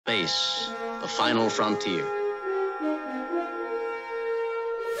Space, the final frontier.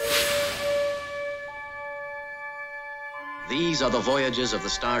 These are the voyages of the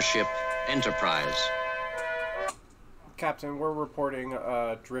starship Enterprise. Captain, we're reporting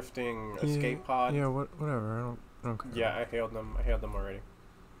a drifting escape pod. Yeah, whatever. I don't care. Yeah, I hailed them. I hailed them already.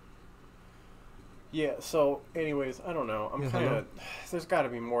 Yeah, so, anyways, I don't know. I'm kind of... There's got to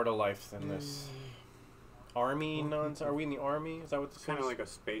be more to life than this. Army nonsense? Are we in the Army? Is that what this is? Kind of like a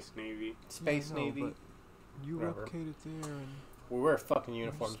space navy. Space Navy? But you Whatever. replicated there and... We wear fucking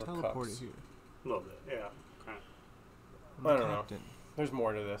uniforms just with teleported cuffs. here. A little bit, yeah. Kind of. I don't know. There's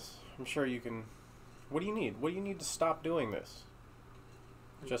more to this. I'm sure you can... What do you need? What do you need to stop doing this?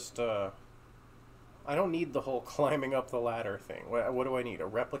 Just, I don't need the whole climbing up the ladder thing. What do I need? A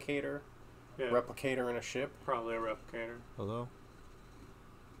replicator? Yeah. Replicator in a ship? Probably a replicator. Hello?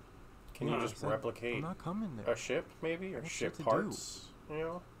 Can you just replicate I'm not coming there. a ship, maybe? Or got ship shit to parts? You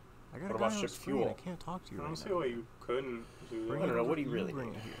know? I got What a about guy on ship screen. fuel? I can't talk to you I right don't see now. why you couldn't do Bring that. I don't it know, what do over- you really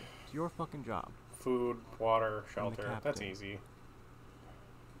bring need? it here. It's your fucking job. Food, water, the shelter. That's captain. easy.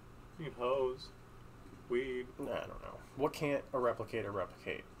 You need hose. Weed. I don't know. What can't a replicator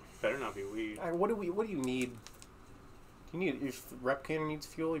replicate? Better not be weed. What do you need? If the replicator needs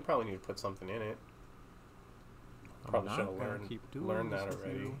fuel, you probably need to put something in it. Probably I'm should not have gonna learned keep doing learned this that with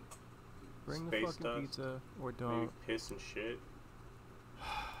already. you. Bring the Space fucking dust. pizza or Maybe don't. piss and shit.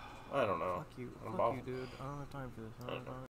 I don't know. Fuck you. I'm Fuck about- you, dude. I don't have time for this. I don't have time.